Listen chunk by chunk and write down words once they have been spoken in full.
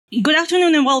Good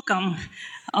afternoon and welcome.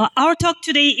 Our talk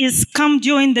today is Come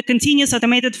Join the Continuous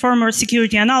Automated Firmware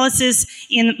Security Analysis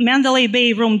in Mandalay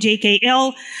Bay Room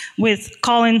JKL with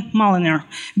Collin Mulliner.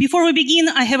 Before we begin,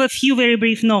 I have a few very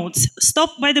brief notes.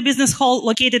 Stop by the business hall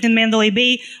located in Mandalay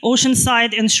Bay,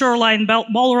 Oceanside and Shoreline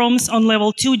ballrooms on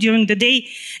level 2 during the day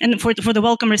and for the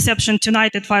welcome reception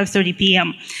tonight at 5:30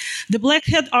 p.m. The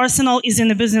Blackhead Arsenal is in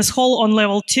the business hall on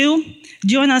level 2.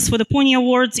 Join us for the Pony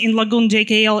Awards in Lagoon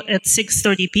JKL at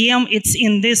 6:30 p.m. It's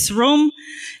in this room.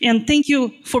 And thank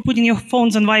you for putting your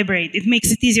phones on vibrate. It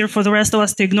makes it easier for the rest of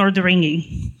us to ignore the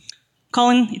ringing.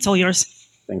 Collin, it's all yours.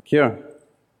 Thank you.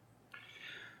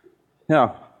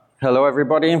 Yeah, hello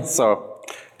everybody. So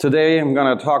today I'm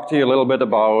going to talk to you a little bit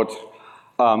about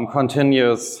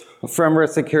continuous firmware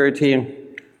security.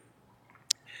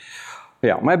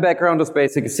 Yeah, my background is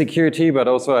basic security, but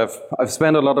also I've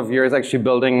spent a lot of years actually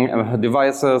building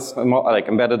devices, like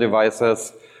embedded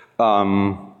devices.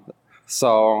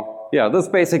 So yeah, this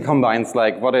basically combines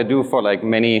like what I do for like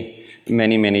many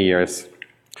years.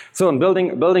 So in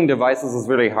building devices is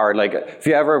really hard. Like if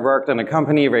you ever worked in a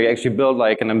company where you actually build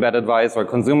like an embedded device or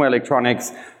consumer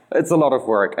electronics, it's a lot of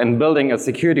work. And building a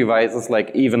secure device is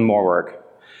like even more work.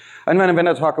 And when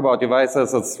I talk about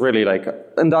devices, it's really like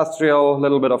industrial, a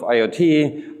little bit of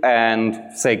IoT, and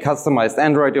say customized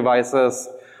Android devices,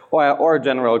 or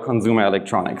general consumer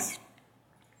electronics.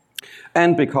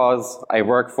 And because I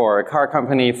work for a car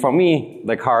company, for me,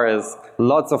 the car is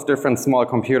lots of different small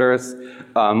computers,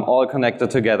 all connected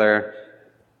together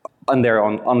on their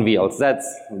on wheels.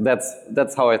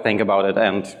 That's how I think about it.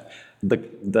 And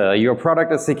your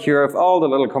product is secure if all the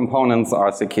little components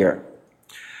are secure.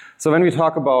 So when we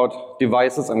talk about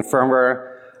devices and firmware,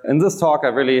 in this talk I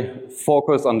really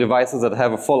focus on devices that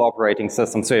have a full operating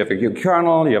system. So you have a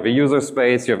kernel, you have a user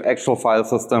space, you have actual file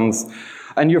systems,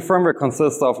 and your firmware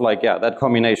consists of like, yeah, that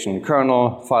combination,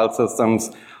 kernel, file systems.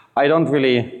 I don't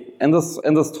really, in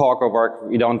this talk or work,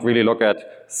 we don't really look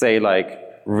at, say,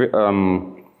 like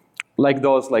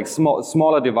those like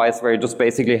smaller devices where you just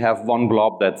basically have one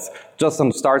blob that's just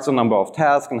starts a number of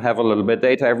tasks and have a little bit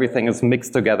data. Everything is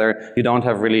mixed together. You don't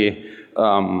have really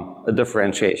a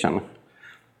differentiation.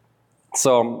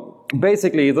 So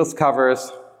basically, this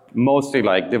covers mostly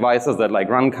like devices that like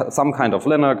run some kind of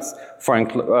Linux,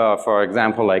 for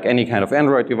example, like any kind of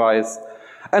Android device,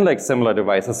 and like similar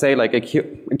devices. Say like a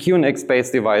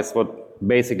QNX-based device would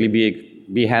basically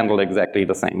be handled exactly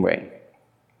the same way.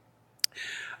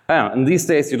 And these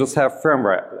days you just have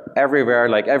firmware everywhere,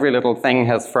 like every little thing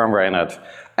has firmware in it.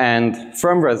 And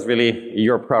firmware is really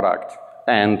your product.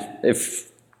 And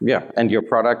your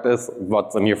product is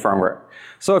what's in your firmware.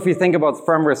 So if you think about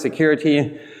firmware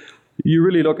security, you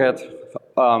really look at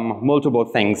multiple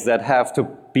things that have to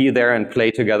be there and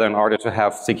play together in order to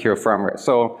have secure firmware.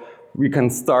 So we can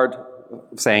start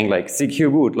saying like secure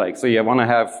boot, like so you want to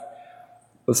have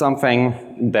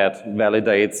something that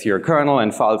validates your kernel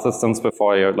and file systems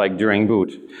before you, like during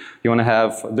boot. You want to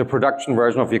have the production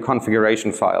version of your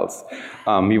configuration files.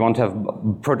 You want to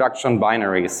have production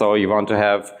binaries, so you want to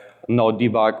have no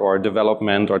debug or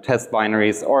development or test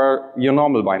binaries or your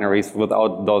normal binaries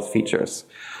without those features.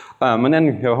 And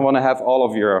then you want to have all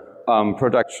of your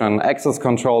production access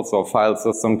controls, so file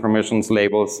system permissions,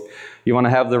 labels. You want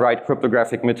to have the right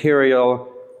cryptographic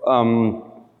material.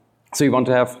 So you want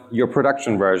to have your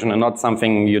production version and not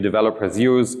something your developers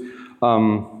use.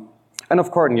 And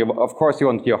of course you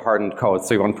want your hardened code.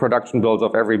 So you want production builds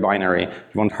of every binary.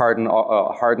 You want hardened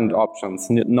options,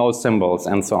 no symbols,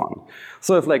 and so on.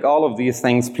 So if like all of these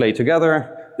things play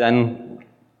together, then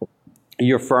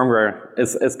your firmware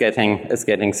is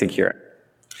getting secure.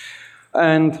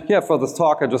 And yeah, for this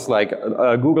talk I just like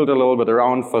Googled a little bit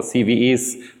around for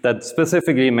CVEs that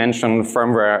specifically mention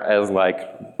firmware as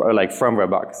like firmware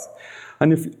bugs.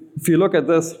 And if you look at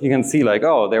this, you can see like,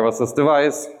 oh, there was this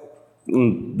device.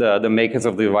 The makers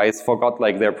of the device forgot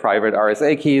like their private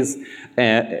RSA keys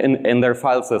in their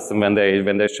file system when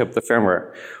they shipped the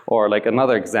firmware. Or like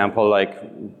another example, like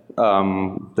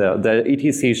the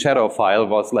etc shadow file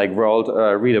was like world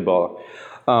readable.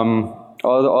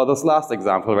 Or this last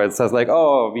example where it says like,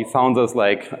 oh, we found this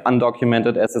like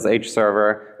undocumented SSH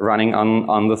server running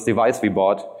on this device we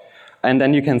bought. And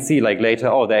then you can see like later,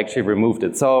 oh, they actually removed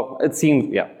it. So it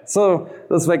seems, yeah. So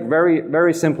there's like very,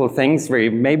 very simple things where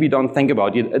you maybe don't think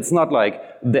about it. It's not like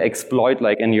the exploit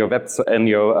like in your web, in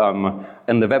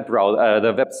the web browser,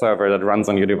 the web server that runs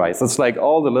on your device. It's like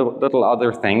all the little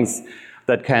other things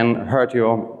that can hurt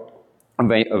you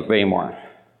way more.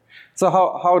 So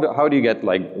how do you get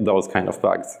like those kind of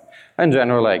bugs? In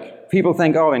general, like people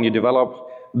think, oh, when you develop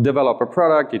develop a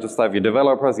product, you just have your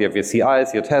developers, you have your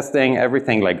CIs, your testing,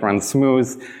 everything like runs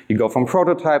smooth. You go from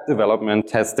prototype, development,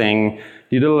 testing,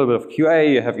 you do a little bit of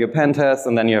QA, you have your pen test,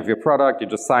 and then you have your product, you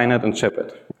just sign it and ship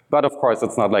it. But of course,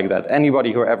 it's not like that.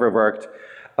 Anybody who ever worked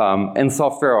in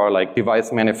software or like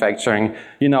device manufacturing,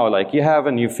 you know, like you have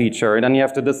a new feature, and then you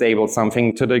have to disable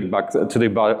something to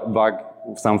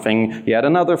debug something. You add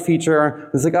another feature.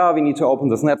 It's like, oh, we need to open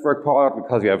this network port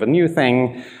because you have a new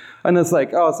thing. And it's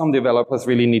like, oh, some developers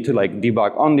really need to like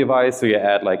debug on device, so you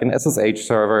add like an SSH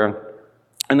server.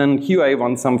 And then QA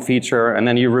wants some feature, and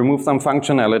then you remove some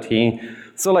functionality.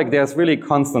 So like there's really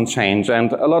constant change,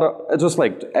 and a lot of, just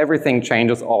like everything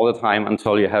changes all the time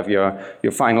until you have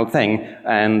your final thing.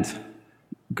 And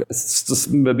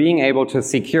just being able to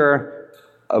secure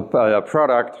a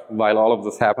product while all of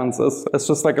this happens is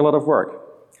just like a lot of work.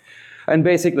 And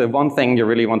basically one thing you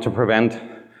really want to prevent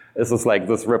is just like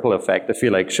this ripple effect. If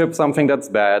you like ship something that's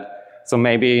bad, so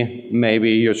maybe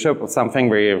you ship something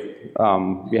where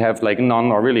you have like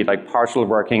none or really like partial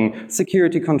working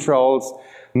security controls.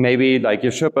 Maybe like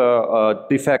you ship a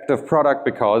defective product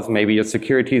because maybe your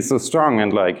security is so strong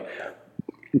and like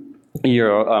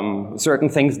your certain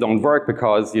things don't work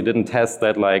because you didn't test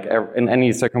that like in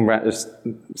any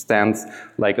circumstance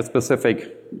like a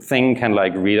specific thing can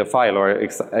like read a file or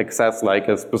access like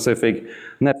a specific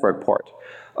network port.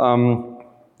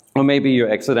 Or maybe you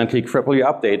accidentally cripple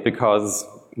your update because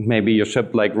maybe you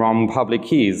shipped like wrong public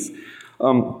keys.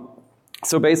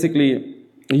 So basically,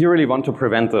 you really want to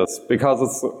prevent this because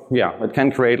it's, yeah, it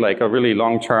can create like a really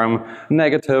long-term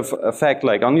negative effect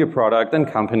like on your product and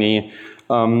company.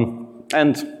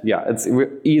 And yeah, it's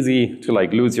easy to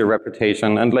like lose your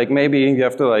reputation, and like maybe you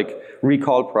have to like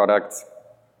recall products,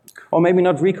 or maybe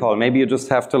not recall, maybe you just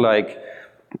have to like,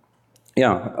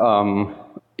 yeah,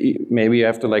 maybe you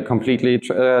have to like completely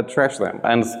trash them.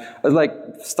 And like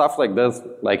stuff like this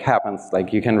like happens,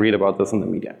 like you can read about this in the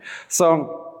media.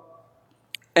 So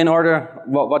in order,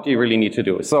 what do you really need to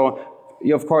do? So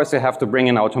of course you have to bring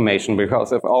in automation,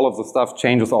 because if all of the stuff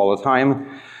changes all the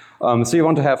time, so you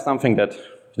want to have something that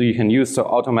you can use to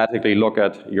automatically look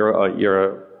at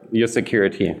your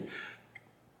security.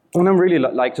 And I really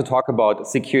like to talk about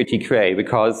security QA,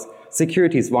 because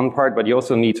security is one part, but you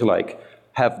also need to like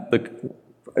have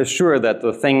assure that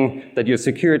the thing that your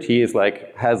security is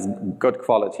like has good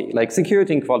quality. Like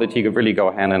security and quality really go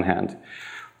hand in hand.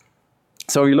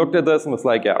 So we looked at this and was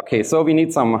like, yeah, okay, so we need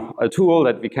a tool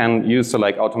that we can use to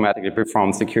like automatically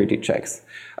perform security checks.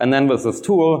 And then with this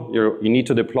tool, you need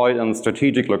to deploy it in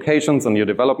strategic locations in your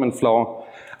development flow.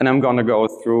 And I'm going to go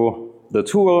through the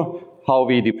tool, how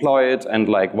we deploy it, and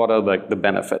like what are the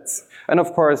benefits. And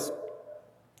of course,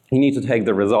 you need to take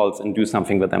the results and do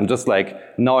something with them. Just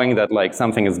like knowing that like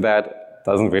something is bad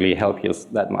doesn't really help you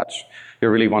that much. You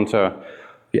really want to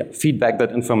feedback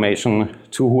that information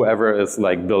to whoever is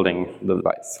like building the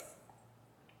device.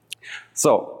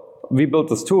 So we built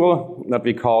this tool that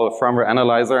we call Firmware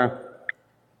Analyzer,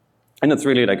 and it's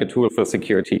really like a tool for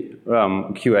security,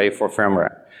 QA for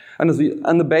firmware. And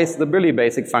the really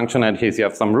basic functionality is you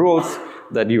have some rules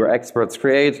that your experts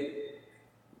create,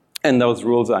 and those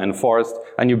rules are enforced,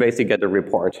 and you basically get a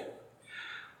report.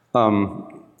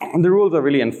 The rules are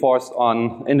really enforced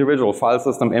on individual file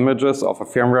system images of a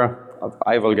firmware.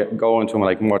 I will go into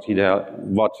like more detail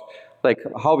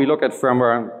how we look at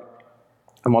firmware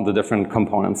and what the different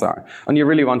components are. And you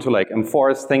really want to like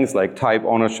enforce things like type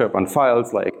ownership on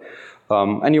files,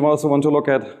 and you also want to look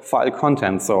at file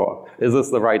content. So is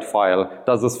this the right file?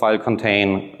 Does this file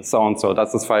contain so-and-so?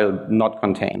 Does this file not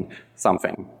contain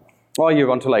something? Or you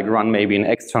want to like run maybe an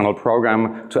external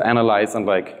program to analyze and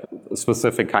like a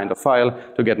specific kind of file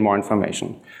to get more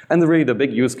information. And really the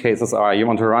big use cases are you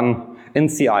want to run in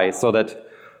CI so that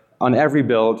on every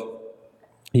build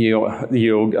you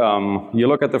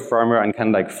look at the firmware and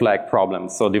can like flag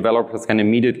problems. So developers can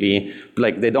immediately,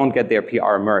 like they don't get their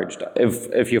PR merged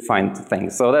if you find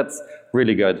things. So that's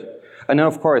really good. And then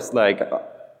of course like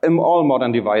in all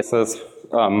modern devices,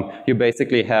 you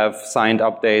basically have signed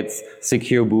updates,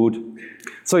 secure boot.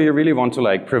 So you really want to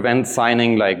like prevent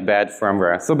signing like bad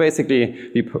firmware. So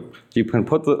basically you can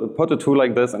put a tool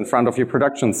like this in front of your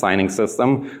production signing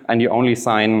system, and you only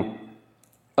sign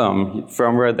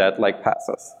firmware that like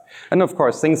passes. And of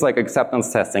course things like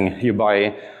acceptance testing. You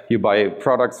buy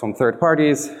products from third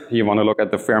parties, you want to look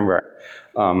at the firmware.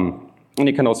 And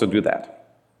you can also do that.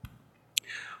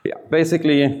 Yeah,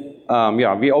 basically,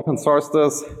 we open source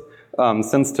this.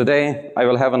 Since today. I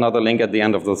will have another link at the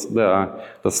end of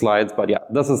the slides, but yeah,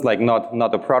 this is like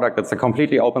not a product, it's a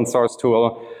completely open source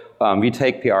tool. We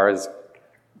take PRs,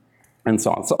 and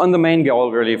so on. So the main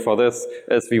goal really for this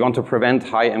is we want to prevent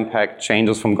high impact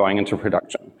changes from going into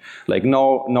production. Like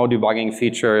no debugging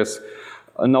features,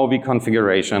 no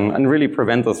reconfiguration, and really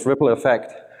prevent this ripple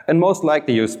effect. And most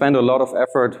likely you spend a lot of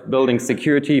effort building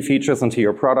security features into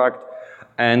your product,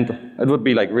 and it would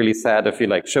be like really sad if you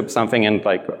like ship something and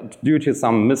like due to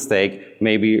some mistake,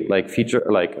 maybe like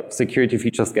security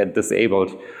features get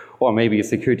disabled, or maybe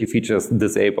security features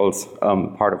disables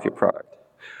part of your product.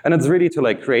 And it's really to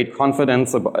like create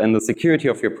confidence in the security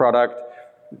of your product,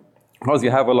 because you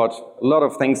have a lot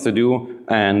of things to do,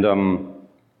 and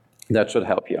that should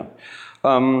help you.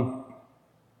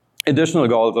 Additional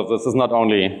goals of this is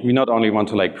we not only want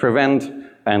to like prevent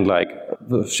and like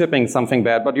shipping something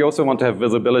bad, but you also want to have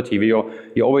visibility.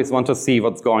 You always want to see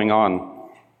what's going on.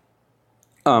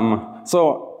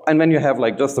 And when you have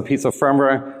like just a piece of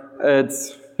firmware,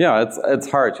 it's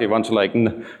hard. You want to like,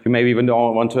 you maybe even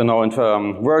don't want to know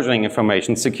versioning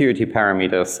information, security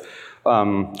parameters.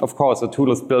 Of course, the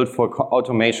tool is built for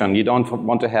automation. You don't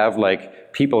want to have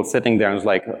like people sitting there and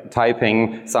like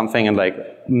typing something and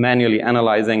like manually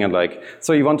analyzing and like,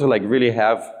 so you want to like really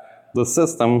have the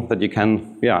system that you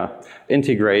can,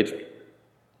 integrate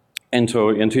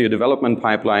into your development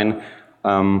pipeline.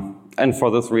 And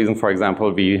for this reason, for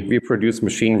example, we produce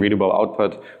machine-readable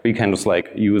output we can just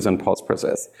like use in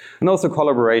post-process. And also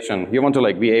collaboration. You want to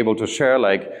like be able to share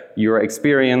like your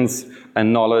experience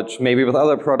and knowledge, maybe with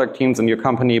other product teams in your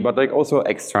company, but like also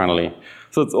externally.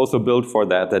 So it's also built for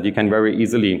that you can very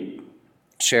easily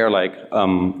share like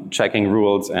checking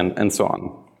rules and so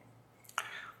on.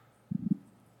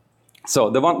 So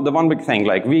the one big thing,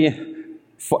 like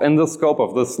in the scope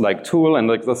of this like tool and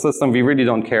like the system, we really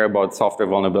don't care about software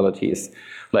vulnerabilities.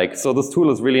 Like, so this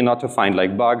tool is really not to find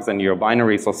like bugs in your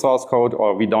binaries or source code,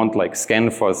 or we don't like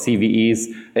scan for CVEs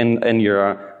in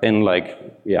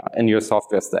your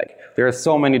software stack. There are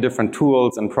so many different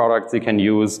tools and products you can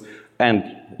use, and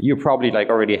you probably like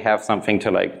already have something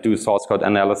to like do source code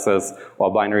analysis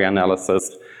or binary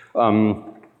analysis.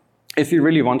 If you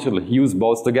really want to use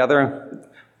both together,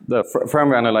 the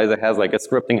firmware analyzer has like a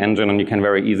scripting engine, and you can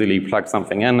very easily plug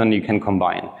something in and you can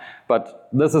combine. But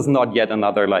this is not yet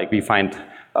another like we find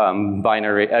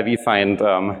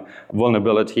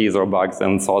vulnerabilities or bugs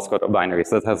in source code or binaries.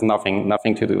 So it has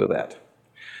nothing to do with that.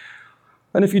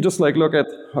 And if you just like look at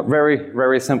very,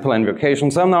 very simple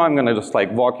invocation, so now I'm going to just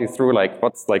like walk you through like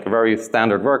what's like a very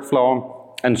standard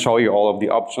workflow and show you all of the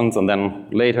options, and then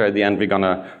later at the end we're going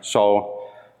to show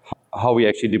how we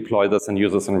actually deploy this and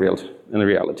use this in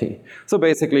reality. So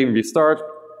basically,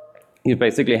 you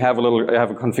basically have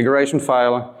a configuration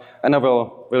file, and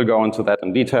we'll go into that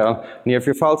in detail. And you have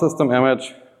your file system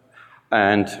image,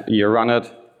 and you run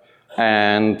it,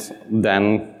 and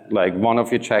then like one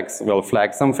of your checks will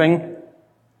flag something,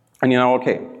 and you know,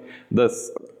 okay,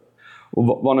 this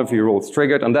one of your rules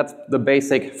triggered, and that's the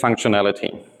basic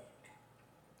functionality.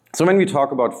 So when we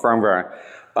talk about firmware,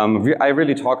 I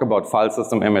really talk about file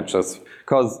system images,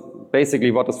 because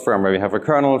basically what is firmware? We have a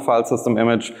kernel, file system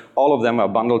image, all of them are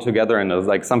bundled together in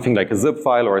like something like a zip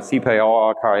file or a CPIO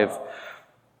archive.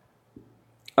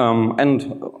 And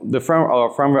our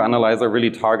firmware analyzer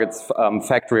really targets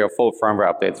factory or full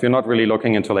firmware updates. We're not really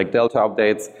looking into like delta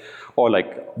updates or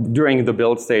like during the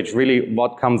build stage, really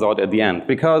what comes out at the end.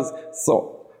 Because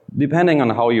depending on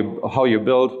how you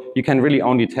build, you can really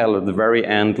only tell at the very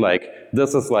end, like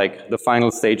this is like the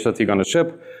final stage that you're going to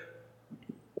ship.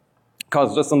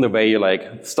 Because just in the way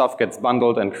like stuff gets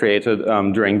bundled and created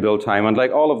during build time, and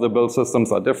like all of the build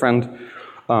systems are different.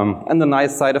 And the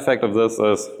nice side effect of this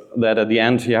is that at the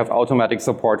end you have automatic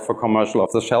support for commercial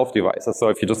off-the-shelf devices. So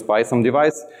if you just buy some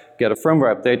device, get a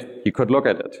firmware update, you could look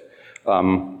at it.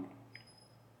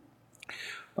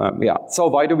 So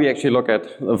why do we actually look at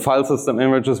file system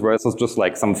images versus just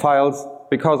like some files?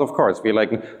 Because of course we're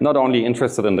like not only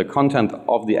interested in the content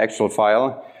of the actual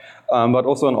file, but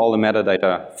also in all the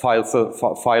metadata,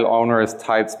 file owners,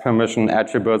 types, permission,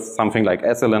 attributes, something like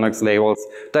SLinux labels,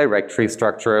 directory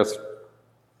structures.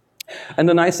 And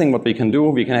the nice thing what we can do,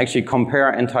 we can actually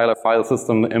compare entire file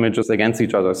system images against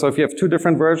each other. So if you have two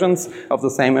different versions of the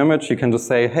same image, you can just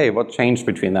say, hey, what changed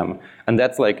between them? And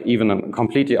that's like even a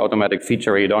completely automatic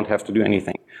feature where you don't have to do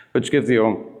anything, which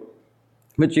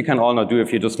you can all now do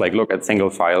if you just like look at single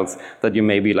files that you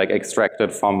maybe like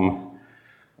extracted from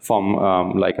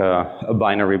like a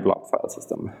binary block file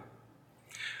system.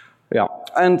 Yeah,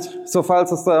 and so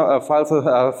firmware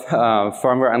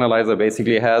analyzer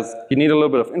basically you need a little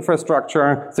bit of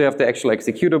infrastructure. So you have the actual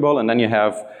executable, and then you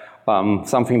have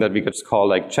something that we could just call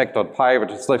like check.py,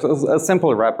 which is like a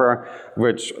simple wrapper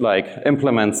which like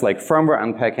implements like firmware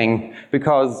unpacking,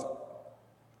 because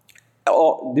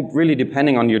really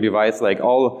depending on your device, like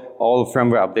all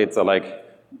firmware updates are like,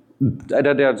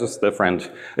 they're just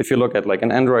different. If you look at like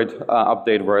an Android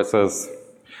update versus,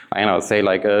 I don't know, say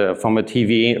like from a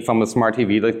TV, from a smart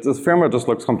TV, this firmware just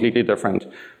looks completely different.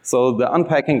 So the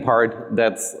unpacking part,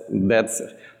 that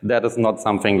is not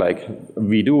something like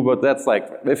we do, but that's like,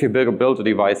 if you build a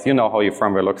device, you know how your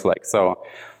firmware looks like. So,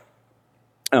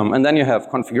 and then you have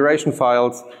configuration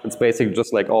files. It's basically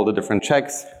just like all the different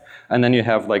checks. And then you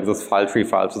have like this file tree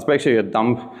files. It's basically a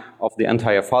dump of the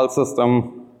entire file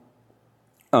system,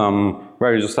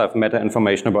 where you just have meta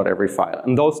information about every file.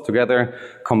 And those together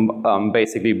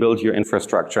basically build your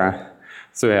infrastructure.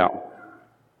 So yeah.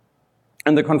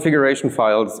 And the configuration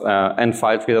files and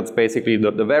file tree, that's basically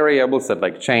the variables that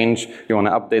like change, you want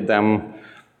to update them.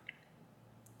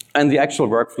 And the actual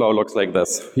workflow looks like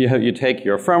this. You take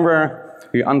your firmware,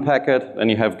 you unpack it, then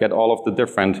you get all of the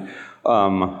different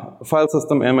file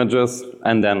system images,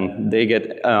 and then they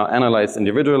get analyzed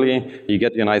individually. You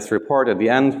get your nice report at the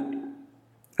end.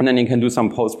 And then you can do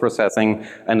some post-processing,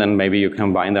 and then maybe you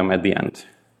combine them at the end.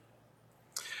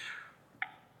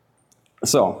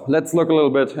 So let's look a little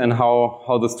bit at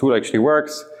how this tool actually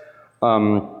works.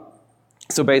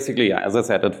 So basically, yeah, as I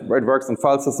said, it works in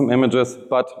file system images,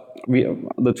 but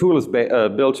the tool is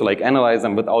built to like analyze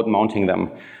them without mounting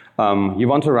them. You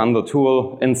want to run the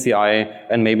tool in CI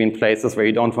and maybe in places where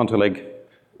you don't want to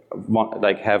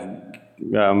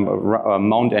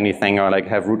mount anything or like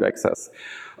have root access.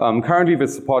 Currently, we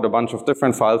support a bunch of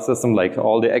different file systems, like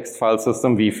all the X file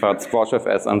system, VFAT,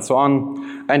 SquashFS, and so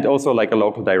on, and also like a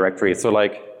local directory. So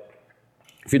like,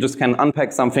 if you just can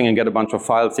unpack something and get a bunch of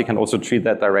files, you can also treat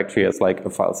that directory as like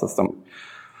a file system.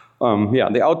 Yeah,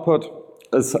 the output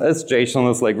is JSON.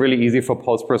 Is like really easy for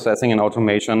post-processing and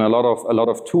automation. A lot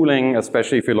of tooling,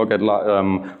 especially if you look at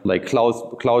like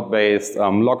cloud-based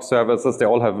log services. They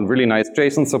all have really nice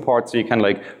JSON support, so you can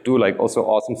like do like also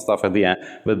awesome stuff at the end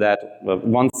with that.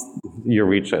 Once you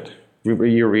reach it,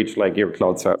 you reach like your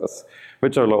cloud service,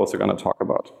 which I'm also going to talk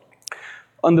about.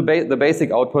 On the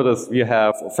basic output is you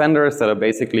have offenders that are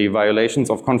basically violations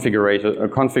of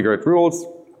configured rules.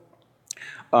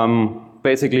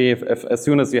 Basically, if as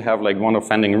soon as you have like one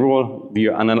offending rule, the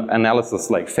analysis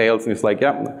like fails, and it's like,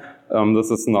 yeah, this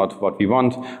is not what we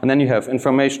want. And then you have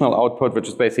informational output, which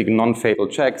is basically non-fatal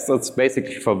checks. That's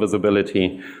basically for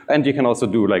visibility. And you can also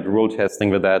do like rule testing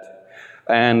with that.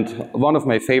 And one of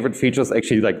my favorite features,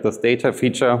 actually like this data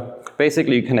feature,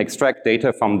 basically you can extract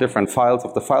data from different files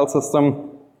of the file system,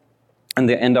 and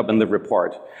they end up in the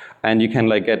report. And you can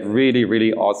like get really,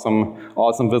 really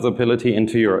awesome visibility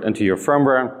into your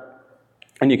firmware.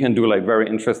 And you can do like very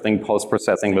interesting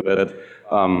post-processing with it.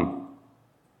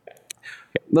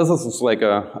 This is just like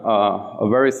a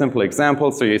very simple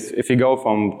example. So if you go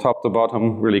from top to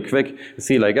bottom really quick, you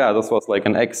see like, yeah, this was like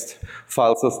an X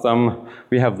file system.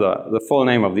 We have the full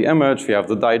name of the image, we have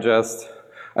the digest,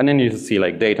 and then you see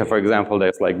like data, for example,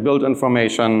 there's like build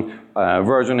information,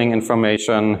 versioning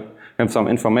information, we have some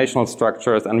informational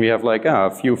structures, and we have like a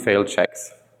few failed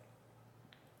checks.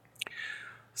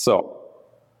 So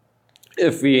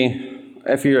if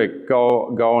you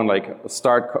go and like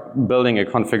start building a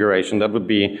configuration, that would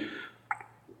be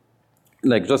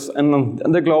like just in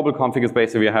the global config is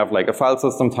basically you have like a file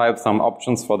system type, some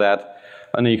options for that,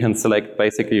 and then you can select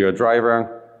basically your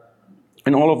driver.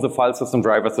 And all of the file system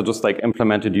drivers are just like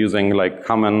implemented using like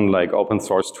common like open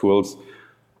source tools.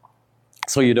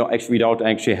 So we don't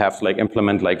actually have to like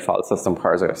implement like file system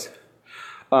parsers.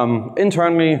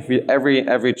 Internally,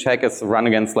 every check is run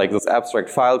against like this abstract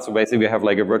file. So basically we have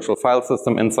like a virtual file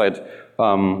system inside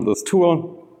this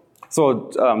tool.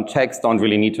 So checks don't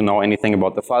really need to know anything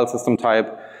about the file system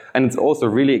type. And it's also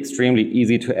really extremely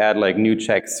easy to add like new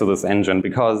checks to this engine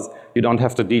because you don't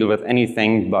have to deal with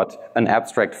anything but an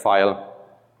abstract file.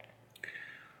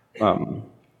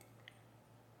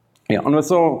 Yeah, and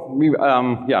so we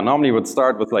normally would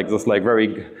start with like this like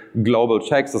very global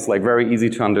checks. It's like very easy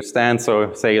to understand.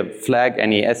 So say flag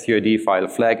any SUID file,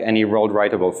 flag any rolled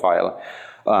writable file.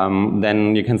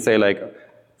 Then you can say like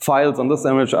files on this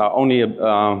image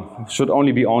are should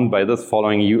only be owned by this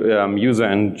following user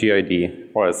and GID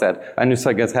or a set. And you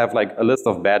so I guess have like a list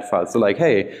of bad files. So like,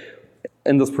 hey,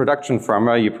 in this production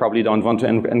firmware, you probably don't want to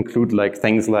include like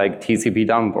things like TCP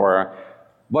dump or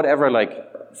whatever like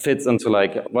fits into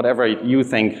like whatever you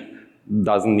think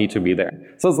doesn't need to be there.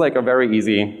 So it's like a very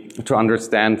easy to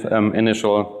understand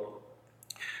initial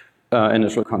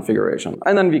configuration.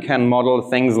 And then we can model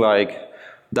things like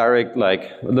direct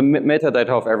like the metadata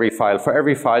of every file. For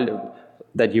every file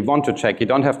that you want to check, you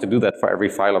don't have to do that for every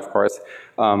file, of course.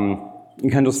 You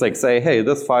can just like say, hey,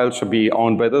 this file should be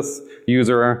owned by this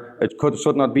user. It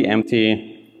should not be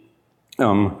empty.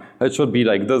 it should be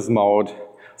like this mode.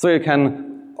 So you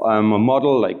can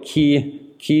model like key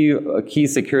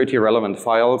security relevant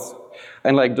files.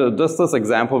 And like just this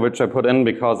example which I put in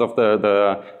because of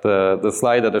the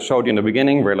slide that I showed you in the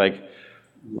beginning, where like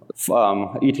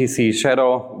etc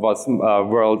shadow was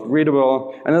world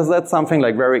readable, and that's something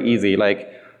like very easy.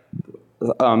 Like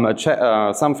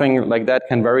something like that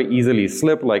can very easily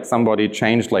slip, like somebody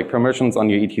changed like permissions on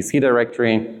your etc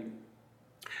directory,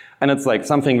 and it's like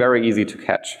something very easy to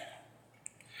catch.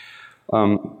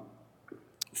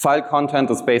 File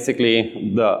content is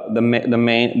basically the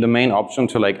main option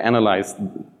to like analyze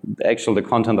the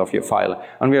content of your file,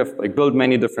 and we have like built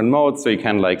many different modes, so you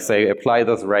can like say apply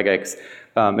this regex.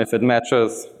 If it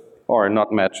matches or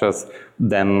not matches,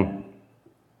 then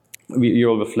you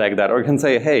will flag that. Or you can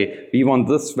say, hey, we want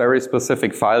this very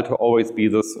specific file to always be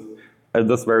this have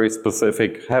this very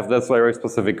specific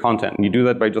content. And you do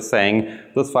that by just saying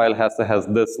this file has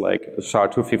this like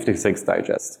SHA-256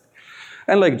 digest.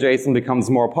 And like JSON becomes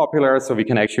more popular, so we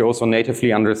can actually also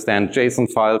natively understand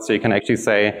JSON files. So you can actually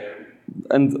say,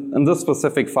 and in this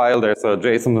specific file, there's a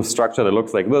JSON structure that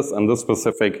looks like this, and this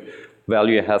specific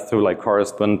value has to like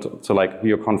correspond to like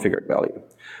your configured value.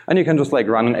 And you can just like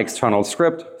run an external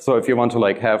script. So if you want to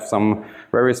like have some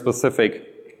very specific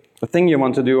thing you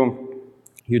want to do,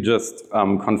 you just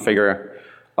configure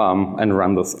and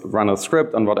run a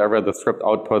script, and whatever the script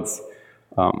outputs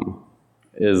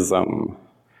is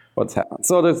what's happened.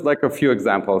 So there's like a few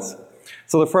examples.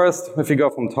 So the first, if you go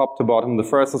from top to bottom, the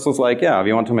first is just like, yeah,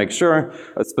 we want to make sure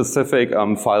a specific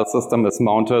file system is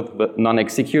mounted but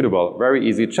non-executable. Very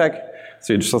easy check.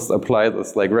 So you just apply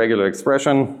this like regular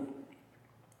expression.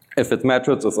 If it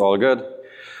matches, it's all good.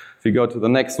 If you go to the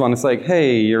next one, it's like,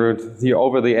 hey, your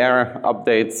over-the-air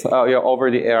updates, your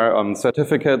over-the-air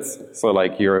certificates. So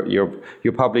like your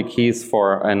public keys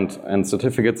for and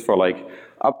certificates for like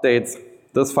updates.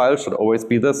 This file should always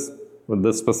be this with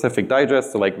this specific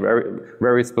digest, so like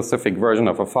very specific version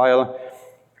of a file.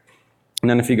 And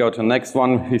then if you go to the next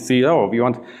one, you see, oh, we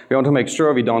want to make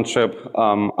sure we don't ship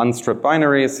unstripped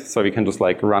binaries, so we can just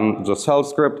like run just shell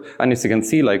script. And as you can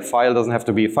see, like file doesn't have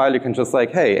to be a file. You can just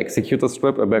like, hey, execute the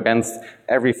script against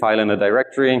every file in a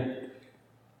directory.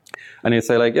 And you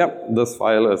say like, yep, this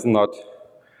file is not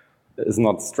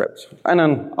stripped. And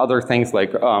then other things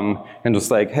like, and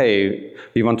just like, hey,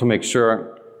 we want to make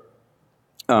sure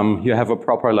you have a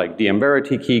proper like DM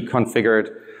verity key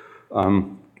configured.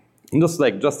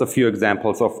 Just a few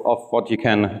examples of what you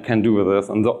can do with this,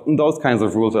 and those kinds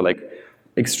of rules are like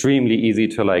extremely easy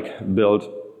to like build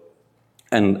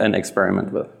and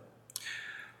experiment with.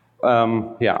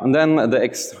 Yeah, and then the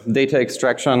data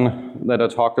extraction that I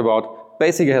talked about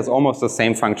basically has almost the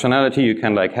same functionality. You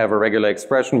can like have a regular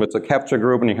expression with a capture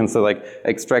group, and you can say like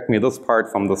extract me this part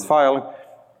from this file.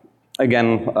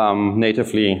 Again,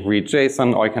 natively read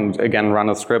JSON, or you can again run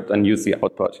a script and use the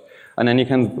output. And then you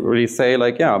can really say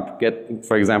like, yeah,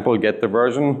 for example, get the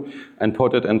version and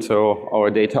put it into our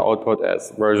data output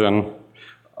as version.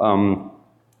 And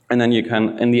then you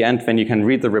can, in the end, when you can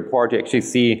read the report, you actually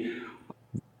see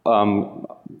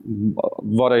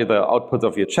what are the outputs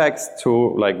of your checks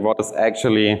to like what does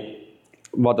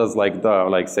like the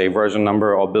like say version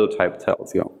number or build type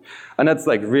tells you. And that's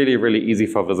like really, really easy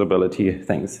for visibility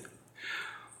things.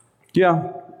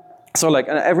 Yeah. So like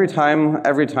every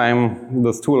time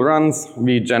this tool runs,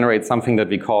 we generate something that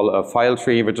we call a file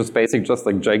tree, which is basically just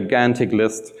a gigantic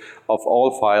list of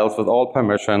all files with all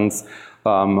permissions,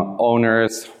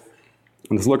 owners.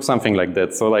 And this looks something like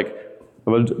that. So like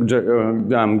we'll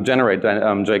generate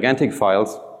gigantic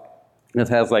files that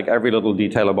has like every little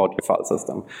detail about your file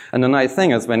system. And the nice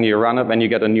thing is when you run it, when you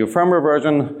get a new firmware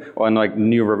version or like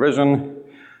new revision,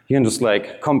 you can just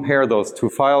like compare those two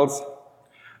files.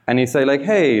 And you say like,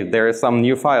 hey, there are some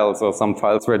new files, or some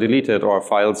files were deleted, or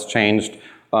files changed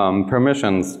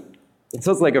permissions.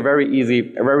 So it's like a very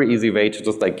easy way to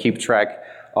just like keep track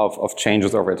of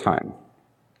changes over time.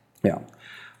 Yeah.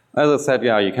 As I said,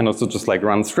 yeah, you can also just like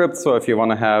run scripts. So if you want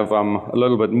to have a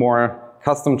little bit more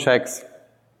custom checks,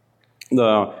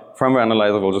 the firmware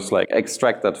analyzer will just like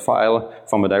extract that file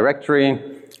from a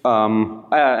directory,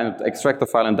 and extract the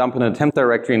file and dump it in a temp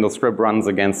directory, and the script runs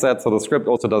against that. So the script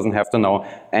also doesn't have to know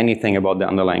anything about the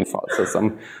underlying file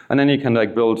system. And then you can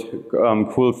like build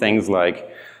cool things like,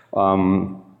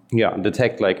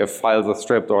 detect like if files are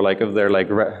stripped, or like if they're like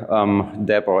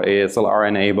dep or ASLR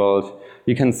enabled.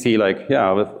 You can see like,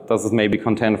 yeah, does this maybe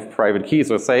contain private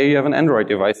keys? Or say you have an Android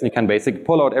device and you can basically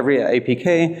pull out every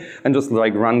APK and just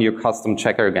like run your custom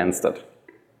checker against it.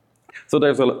 So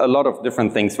there's a lot of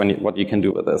different things what you can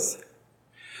do with this.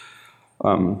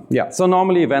 So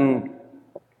normally when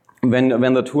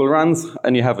when the tool runs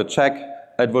and you have a check,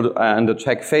 and the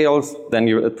check fails, then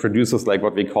it produces like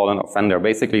what we call an offender.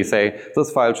 Basically say, this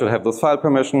file should have this file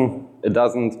permission, it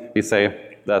doesn't, we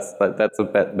say that's a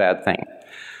bad thing.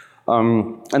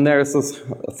 And there's this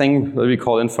thing that we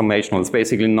call informational. It's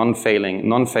basically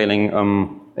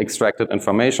non-failing extracted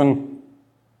information.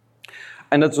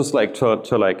 And it's just like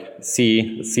to like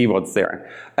see what's there.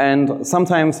 And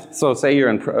sometimes, so say you're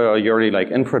already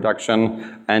like in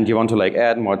production and you want to like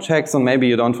add more checks, and maybe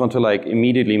you don't want to like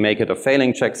immediately make it a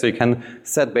failing check, so you can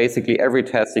set basically every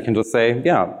test, you can just say,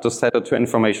 yeah, just set it to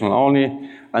informational only,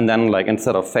 and then like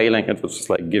instead of failing, it will just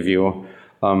like give you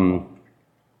an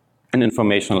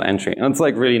informational entry. And it's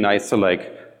like really nice to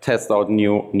like test out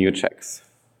new checks.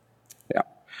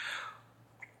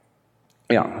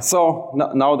 Yeah, so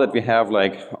now that we have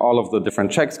like all of the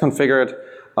different checks configured,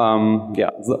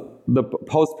 the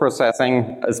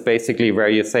post-processing is basically where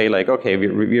you say like, okay,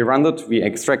 we run it, we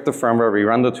extract the firmware, we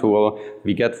run the tool,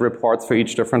 we get reports for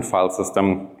each different file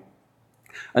system,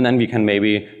 and then we can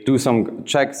maybe do some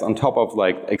checks on top of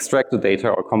like extract the data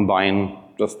or combine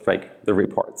just like the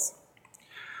reports.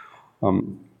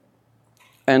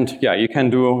 And yeah, you can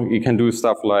do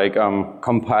stuff like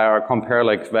compare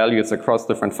like values across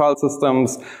different file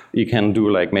systems. You can do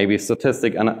like maybe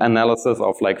statistic analysis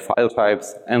of like file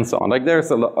types and so on. Like there's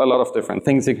a lot of different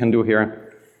things you can do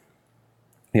here.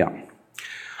 Yeah.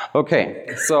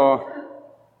 Okay, so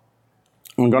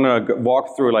I'm gonna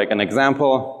walk through like an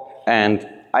example, and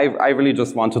I really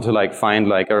just wanted to like find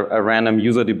like a random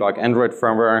user debug Android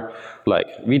firmware. Like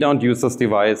we don't use this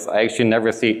device. I actually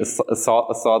never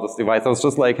saw this device. I was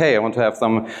just like, hey, I want to have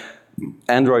some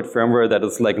Android firmware that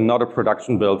is like not a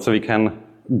production build, so we can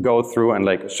go through and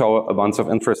like show a bunch of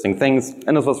interesting things.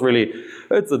 And this was really,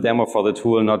 it's a demo for the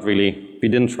tool, not really, we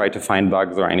didn't try to find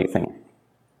bugs or anything.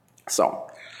 So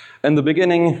in the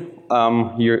beginning,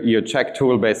 your check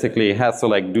tool basically has to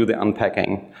like do the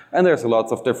unpacking. And there's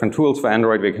lots of different tools for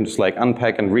Android where you can just like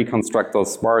unpack and reconstruct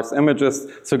those sparse images,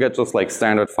 so get just like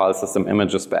standard file system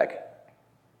images back.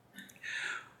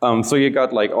 So you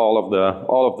got like all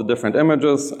of the different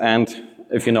images, and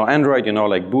if you know Android, you know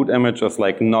like boot image is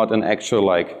like not an actual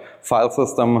like file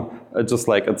system. It's just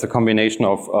like it's a combination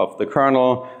of the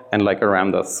kernel and like a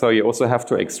RAM disk. So you also have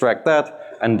to extract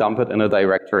that and dump it in a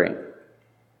directory.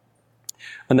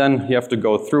 And then you have to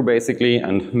go through basically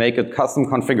and make a custom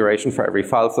configuration for every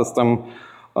file system.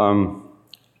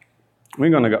 We're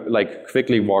gonna like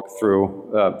quickly walk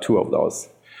through two of those.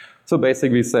 So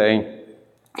basically say,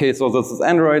 okay, so this is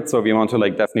Android, so we want to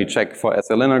like definitely check for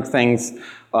SE/Linux things.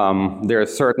 There are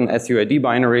certain SUID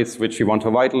binaries which we want to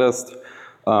whitelist.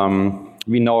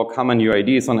 We know common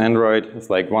UIDs on Android. It's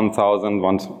like 1000,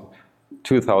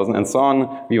 2000 and so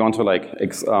on. We want to like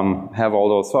have all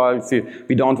those files.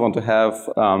 We don't want to have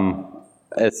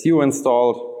SU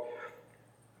installed.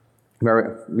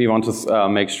 Where we want to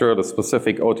make sure the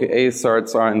specific OTA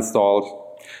certs are installed.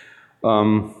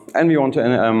 And we want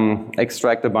to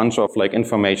extract a bunch of like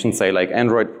information, say like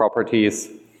Android properties.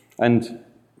 And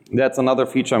that's another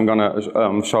feature I'm gonna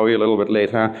show you a little bit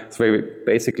later. So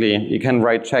basically you can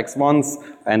write checks once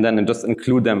and then just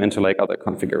include them into like other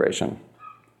configuration.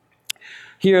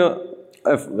 Here,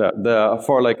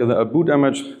 for like a boot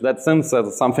image, since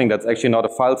that's something that's actually not a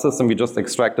file system, we just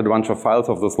extracted a bunch of files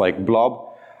of this like blob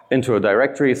into a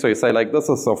directory. So you say like, this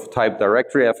is of type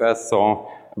directory fs, so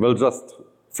we'll just,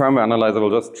 firmware analyzer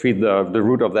will just treat the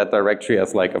root of that directory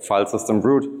as like a file system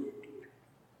root.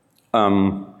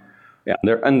 Yeah,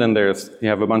 and then you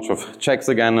have a bunch of checks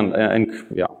again,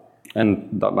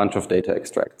 and a bunch of data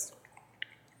extracts.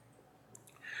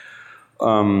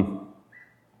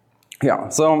 Yeah,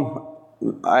 so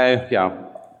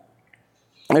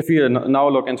if you now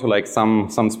look into like some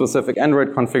specific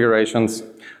Android configurations,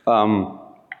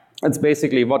 it's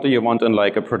basically what do you want in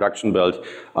like a production build.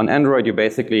 On Android,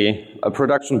 a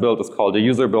production build is called a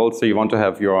user build, so you want to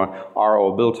have your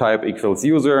RO build type equals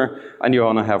user, and you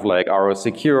want to have like RO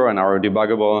secure and RO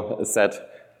debuggable set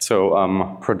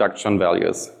to production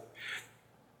values.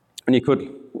 And you could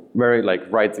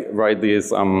write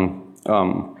these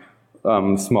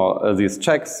these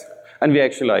checks, and we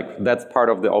actually that's part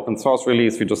of the open source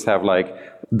release. We just have like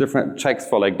different checks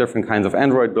for like different kinds of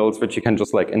Android builds, which you can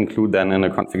just like include then in a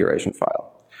configuration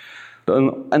file.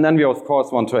 And then we of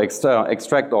course want to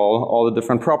extract all the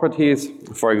different properties.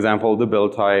 For example, the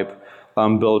build type,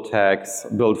 build tags,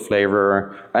 build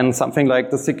flavor, and something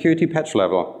like the security patch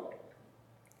level.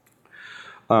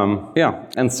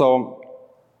 And so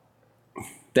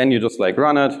then you just like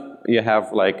run it. You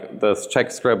have like this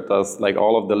check script does like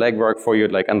all of the legwork for you,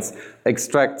 like and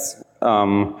extracts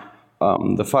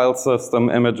the file system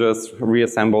images,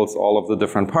 reassembles all of the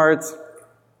different parts,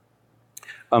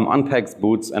 unpacks,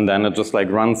 boots, and then it just like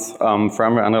runs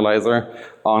firmware analyzer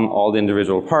on all the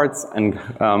individual parts and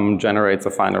generates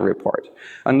a final report.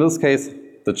 In this case,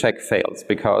 the check fails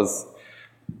because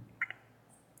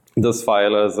this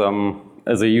file is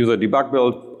a user debug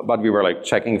build, but we were like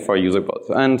checking for user builds.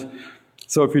 And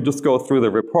so if you just go through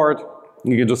the report,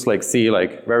 you can just like see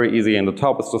like very easy in the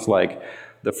top, it's just like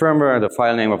the firmware, the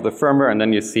file name of the firmware, and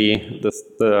then you see this,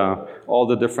 all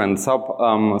the different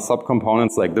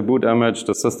subcomponents like the boot image,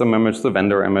 the system image, the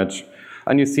vendor image,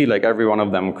 and you see like every one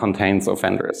of them contains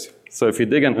offenders. So if you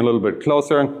dig in a little bit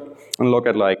closer and look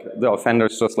at like the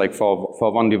offenders just like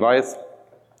for one device,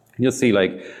 you see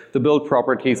like the build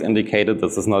properties indicated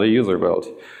this is not a user build.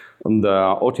 And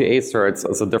the OTA certs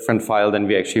is a different file than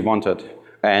we actually wanted.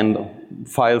 And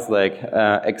files like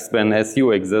xbin su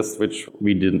exist, which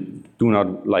we do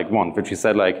not like want, which we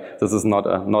said like this is not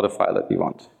a file that we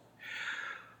want.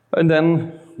 And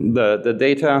then the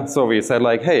data, so we said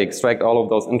like, hey, extract all of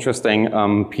those interesting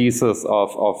pieces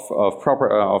of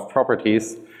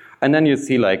properties, and then you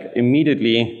see like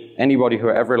immediately anybody who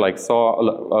ever like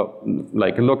saw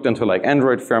like looked into like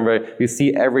Android firmware, you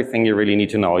see everything you really need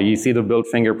to know. You see the build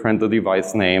fingerprint, the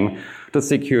device name, the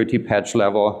security patch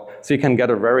level, so you can get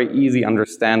a very easy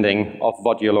understanding of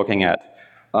what you're looking at.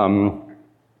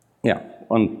 Yeah,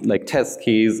 on like test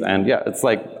keys, and yeah, it's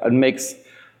like it makes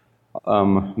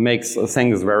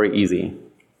things very easy.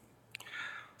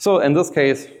 So in this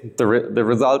case, the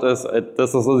result is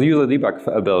this is a user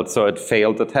debug build, so it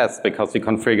failed the test because we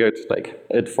configured like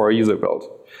it for a user build.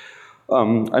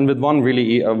 And with one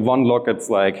look, it's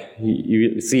like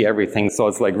you see everything, so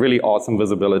it's like really awesome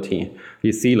visibility.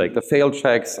 You see like the fail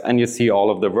checks, and you see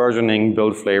all of the versioning,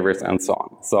 build flavors, and so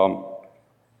on. So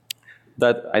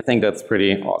I think that's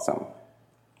pretty awesome.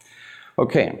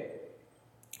 Okay,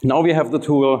 now we have the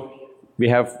tool. We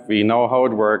know how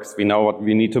it works. We know what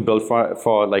we need to build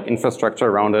for like infrastructure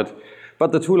around it.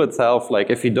 But the tool itself, like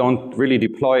if you don't really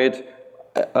deploy it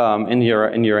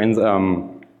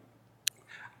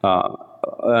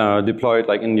deploy it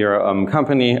like in your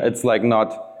company, it's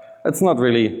not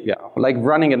really, yeah, like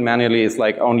running it manually is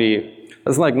like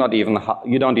it's like not even,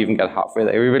 you don't even get halfway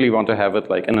there. We really want to have it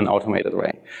like in an automated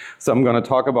way. So I'm going to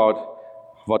talk about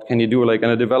what can you do like in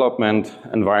a development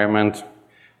environment,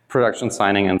 production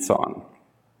signing, and so on.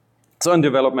 So in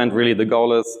development, really the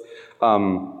goal is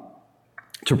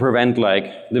to prevent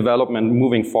like development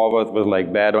moving forward with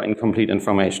like bad or incomplete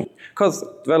information. Because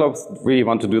developers really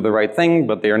want to do the right thing,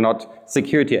 but they are not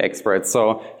security experts.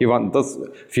 So you want this,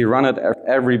 if you run it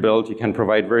every build, you can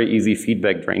provide very easy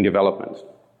feedback during development.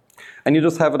 And you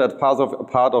just have it as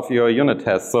part of your unit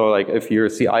test. So like if your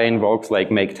CI invokes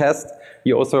like make test,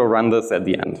 you also run this at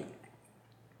the end.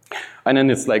 And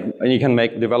then it's like, and you can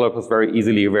make developers very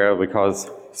easily aware, because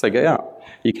it's like, yeah,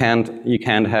 you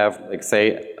can't have like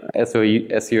say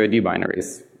SUID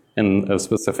binaries in a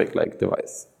specific like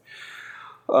device.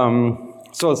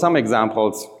 So some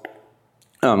examples.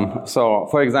 So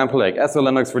for example, like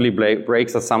SO-Linux really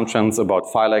breaks assumptions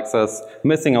about file access.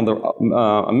 Missing on the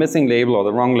a missing label or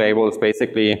the wrong label is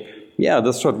basically, yeah,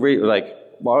 this should read like,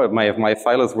 well, my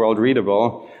file is world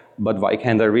readable, but why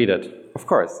can't I read it? Of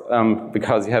course,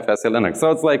 because you have SO-Linux.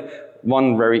 So it's like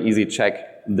one very easy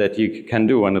check that you can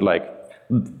do, and it like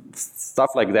stuff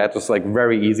like that is like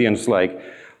very easy, and just like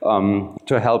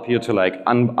to help you to like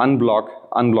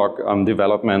unblock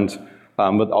development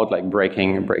without like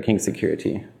breaking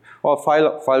security. Or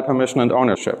file permission and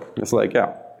ownership. It's like,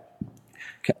 yeah,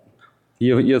 okay.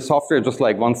 Your software just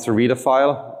like wants to read a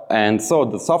file, and so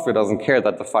the software doesn't care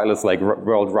that the file is like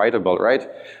world writable, right?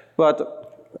 But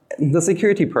the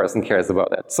security person cares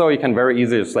about it. So you can very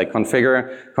easily just like configure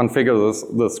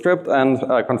the script and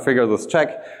configure this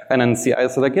check, and then CI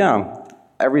is like, yeah,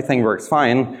 everything works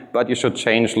fine, but you should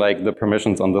change like the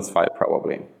permissions on this file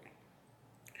probably.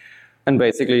 And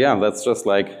basically, yeah, that's just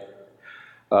like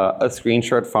a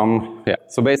screenshot from, yeah.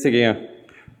 So basically,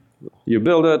 you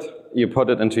build it, you put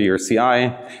it into your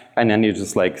CI, and then you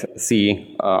just like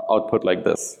see output like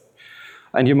this.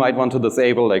 And you might want to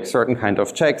disable like certain kind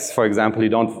of checks. For example, you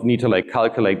don't need to like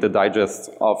calculate the digest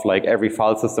of like every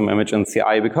file system image in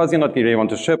CI, because you're not really want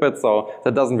to ship it, so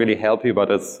that doesn't really help you,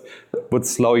 but it would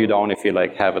slow you down if you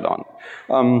like have it on.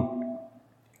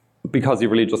 Because you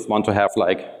really just want to have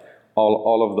like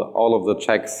all of the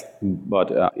checks,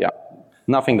 but yeah,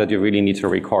 nothing that you really need to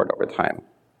record over time.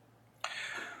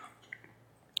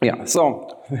 Yeah, so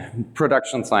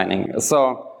production signing.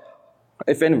 So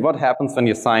what happens when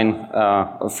you sign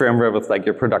a firmware with like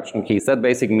your production keys? That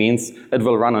basically means it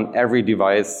will run on every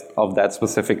device of that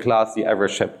specific class you ever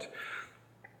shipped.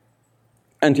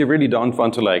 and you really don't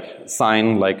want to like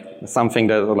sign like something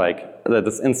that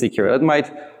is insecure. It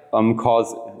might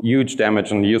cause huge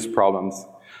damage and use problems.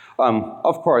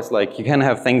 Of course, like you can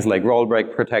have things like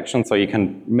rollback protection, so you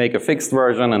can make a fixed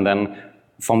version and then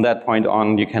from that point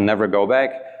on you can never go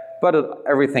back. But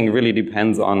everything really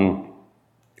depends on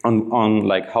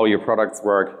like how your products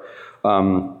work.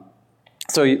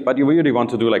 But you really want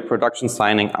to do like production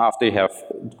signing after you have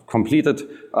completed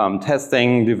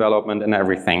testing, development, and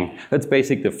everything. It's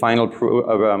basically the final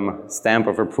stamp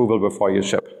of approval before you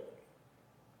ship.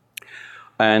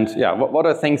 And yeah, what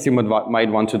are things you might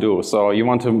want to do? So you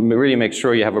want to really make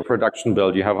sure you have a production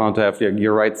build. You want to have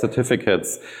your right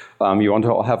certificates. You want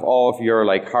to have all of your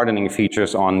like hardening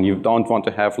features on. You don't want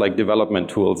to have like development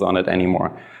tools on it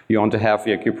anymore. You want to have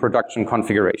your production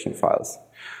configuration files.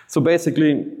 So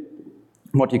basically,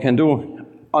 what you can do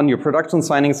on your production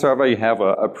signing server, you have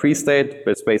a pre-state,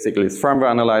 which basically is firmware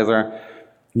analyzer.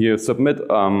 You submit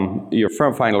your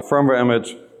final firmware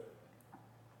image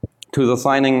to the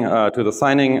signing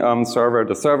server.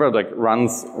 The server like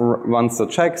runs the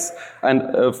checks, and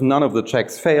if none of the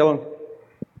checks fail,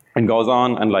 it goes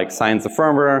on and like signs the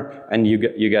firmware, and you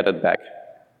get it back.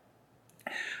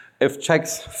 If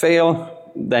checks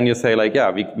fail, then you say like, yeah,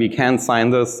 we can't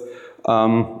sign this,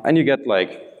 and you get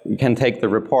like, you can take the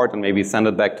report and maybe send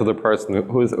it back to the person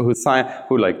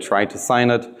who like tried to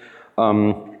sign it.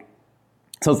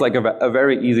 So it's like a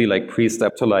very easy like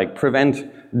pre-step to like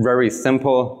prevent very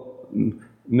simple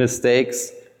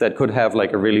mistakes that could have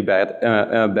like a really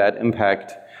bad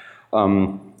impact.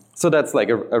 So that's like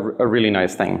a really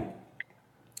nice thing.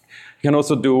 You can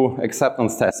also do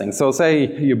acceptance testing. So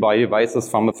say you buy devices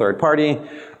from a third party,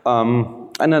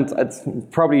 and then it's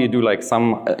probably you do like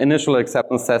some initial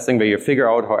acceptance testing where you figure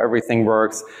out how everything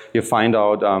works. You find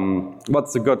out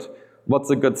what's a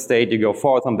good state. You go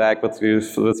forward and back with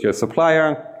your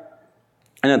supplier.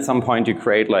 And at some point you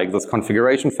create like this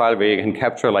configuration file where you can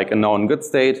capture like a known good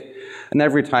state. And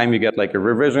every time you get like a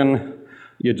revision,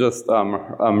 you just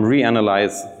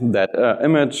reanalyze that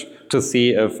image to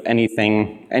see if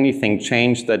anything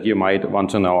changed that you might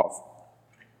want to know of.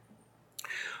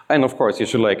 And of course you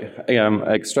should like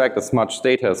extract as much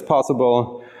data as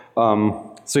possible.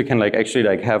 So you can like actually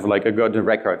like have like a good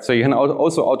record. So you can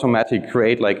also automatically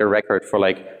create like a record for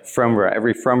like firmware.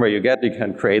 Every firmware you get, you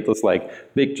can create this like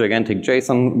big gigantic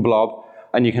JSON blob,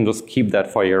 and you can just keep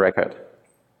that for your record.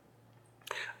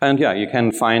 And yeah, you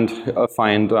can find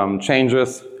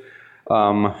changes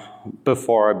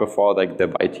before like they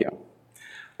bite you.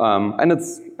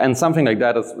 And something like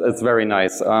that is very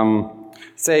nice.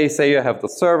 Say you have the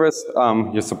service,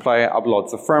 your supplier uploads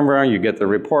the firmware, you get the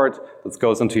report that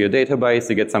goes into your database,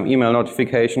 you get some email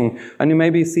notification, and you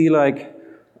maybe see like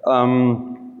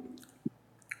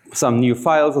some new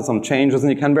files or some changes,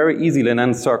 and you can very easily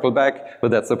then circle back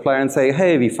with that supplier and say,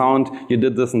 hey, we found you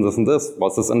did this and this and this.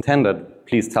 Was this intended?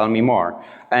 Please tell me more.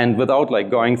 And without like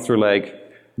going through like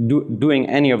doing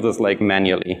any of this like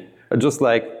manually. Just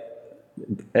like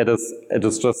it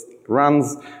just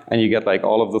runs, and you get like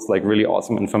all of this like really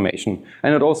awesome information.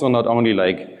 And it also not only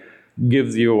like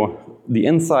gives you the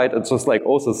insight, it's just like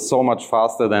also so much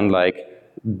faster than like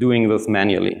doing this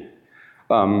manually.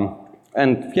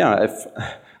 And yeah,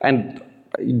 and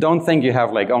don't think you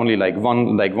have like only like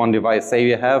one device. Say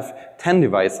you have 10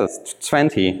 devices,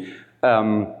 20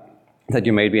 that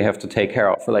you maybe have to take care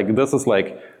of. Like this is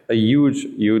like a huge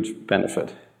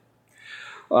benefit.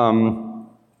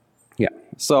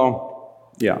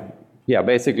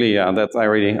 Basically, that's I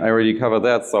already covered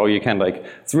that. So you can like,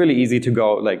 it's really easy to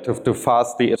go like to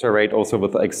fastly iterate also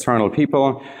with external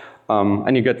people,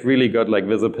 and you get really good like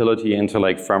visibility into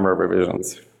like firmware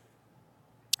revisions.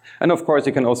 And of course,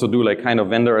 you can also do like kind of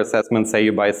vendor assessment. Say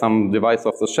you buy some device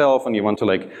off the shelf and you want to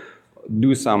like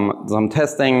do some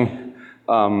testing.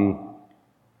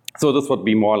 So this would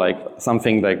be more like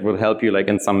something that would help you like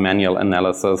in some manual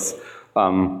analysis.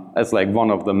 As like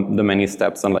one of the many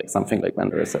steps on like something like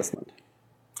vendor assessment.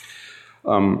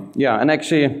 And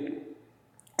actually,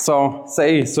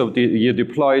 you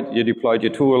deployed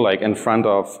your tool like in front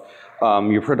of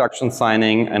your production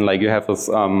signing, and like you have this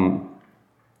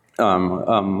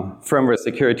firmware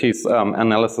securities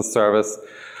analysis service,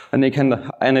 and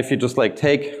if you just like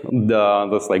take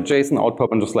this like JSON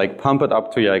output and just like pump it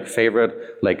up to your like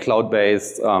favorite like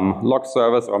cloud-based log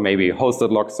service or maybe hosted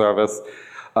log service.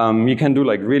 You can do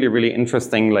like really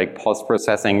interesting like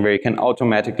post-processing where you can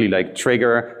automatically like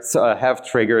have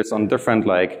triggers on different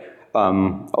like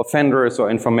offenders or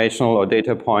informational or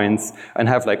data points, and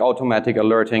have like automatic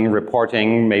alerting,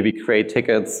 reporting, maybe create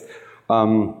tickets.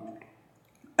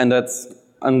 And that's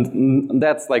And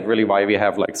that's like really why we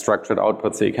have like structured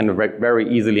output, so you can very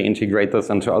easily integrate this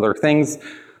into other things.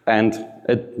 And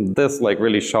this like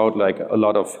really showed like a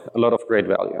lot of great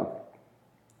value.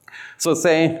 So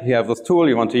say you have this tool,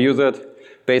 you want to use it.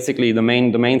 Basically, the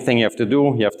main thing you have to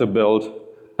do, you have to build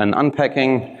an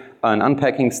unpacking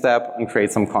step and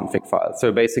create some config files.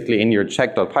 So basically, in your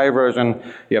check.py version,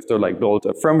 you have to like build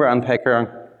a firmware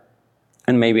unpacker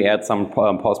and maybe add some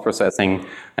post-processing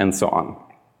and so on.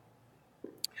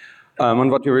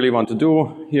 And what you really want to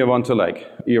do, you want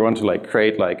to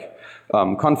create like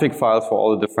config files for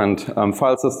all the different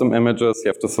file system images. You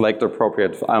have to select the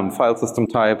appropriate file system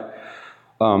type.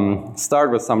 Start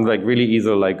with some like really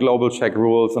easy like global check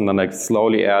rules, and then like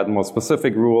slowly add more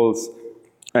specific rules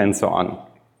and so on.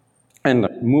 And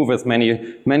move as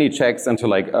many checks into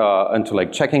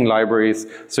like checking libraries,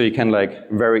 so you can like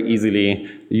very easily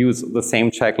use the same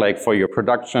check like for your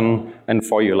production and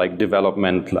for your like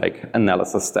development like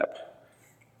analysis step.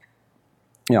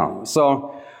 Yeah.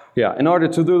 So yeah, in order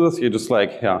to do this, you just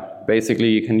like basically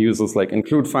you can use this like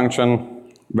include function,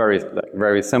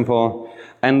 very simple.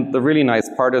 And the really nice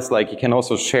part is like you can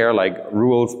also share like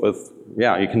rules with,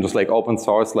 you can just like open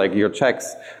source like your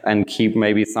checks and keep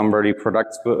maybe somebody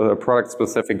product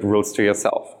specific rules to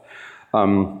yourself.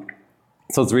 So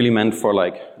it's really meant for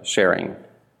like sharing.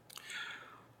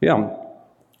 Yeah,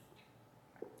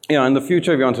 in the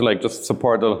future we want to like just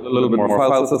support a little bit more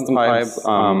file system types,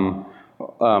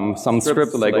 some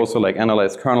scripts like also like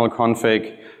analyze kernel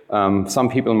config. Some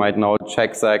people might know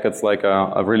checksec. It's like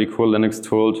a really cool Linux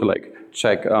tool to like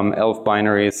check ELF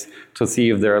binaries to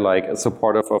see if they're like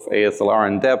supportive of ASLR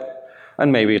and DEP.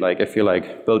 And maybe like if you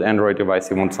like build Android device,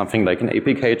 you want something like an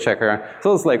APK checker.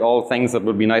 So it's like all things that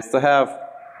would be nice to have.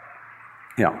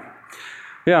 Yeah.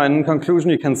 In conclusion,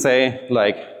 you can say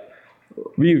like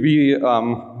we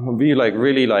like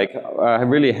really like are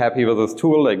really happy with this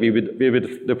tool. Like we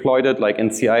deployed it like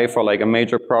in CI for like a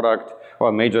major product or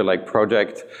a major like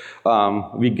project.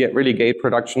 We really gave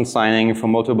production signing for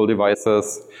multiple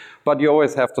devices. But you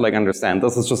always have to like understand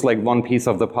this is just like one piece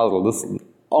of the puzzle.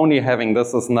 Only having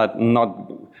this is not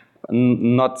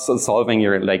solving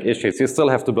your like issues. You still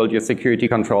have to build your security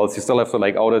controls. You still have to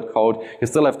like audit code. You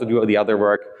still have to do the other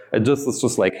work. It just is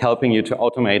just like helping you to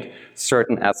automate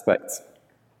certain aspects.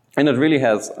 And it really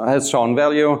has shown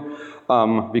value.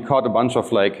 We caught a bunch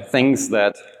of like things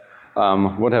that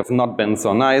would have not been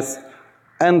so nice.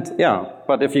 And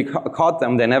but if you caught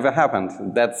them, they never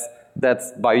happened.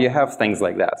 That's why you have things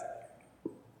like that.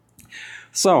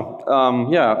 So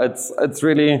it's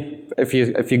really, if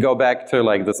you go back to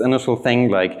like this initial thing,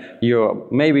 like you're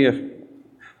maybe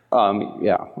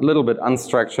a little bit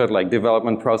unstructured like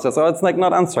development process, or it's like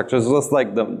not unstructured, it's just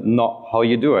like not how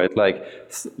you do it. Like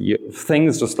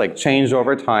things just like change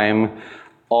over time,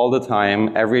 all the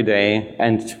time, every day,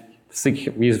 and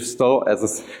we still as a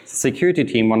security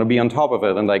team want to be on top of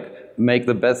it and like make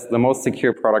the most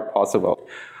secure product possible.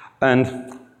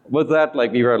 And with that,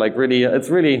 like we were like really, it's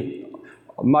really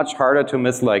much harder to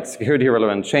miss like security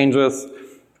relevant changes.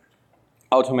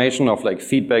 Automation of like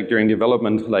feedback during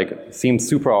development like seems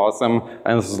super awesome,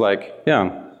 and this is like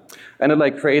and it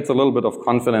like creates a little bit of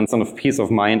confidence and of peace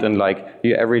of mind in like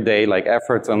your everyday like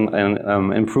efforts and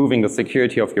improving the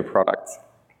security of your products.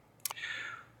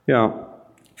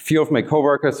 Few of my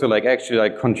coworkers who like actually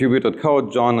like contributed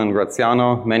code, John and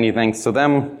Graziano, many thanks to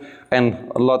them, and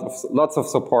lots of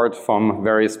support from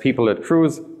various people at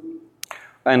Cruise.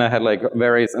 And I had like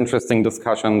various interesting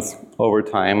discussions over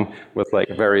time with like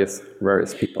various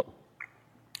people.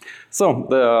 So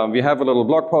we have a little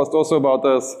blog post also about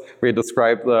this. We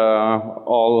describe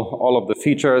all of the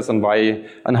features and why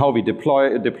and how we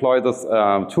deploy this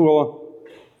tool.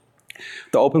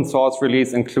 The open source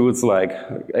release includes like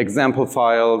example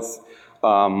files,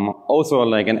 also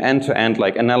like an end-to-end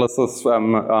like analysis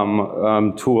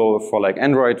tool for like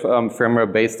Android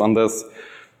firmware based on this.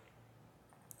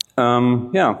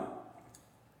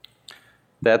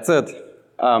 That's it.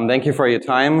 Thank you for your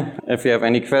time. If you have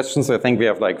any questions, I think we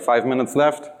have like 5 minutes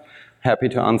left. Happy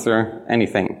to answer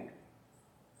anything.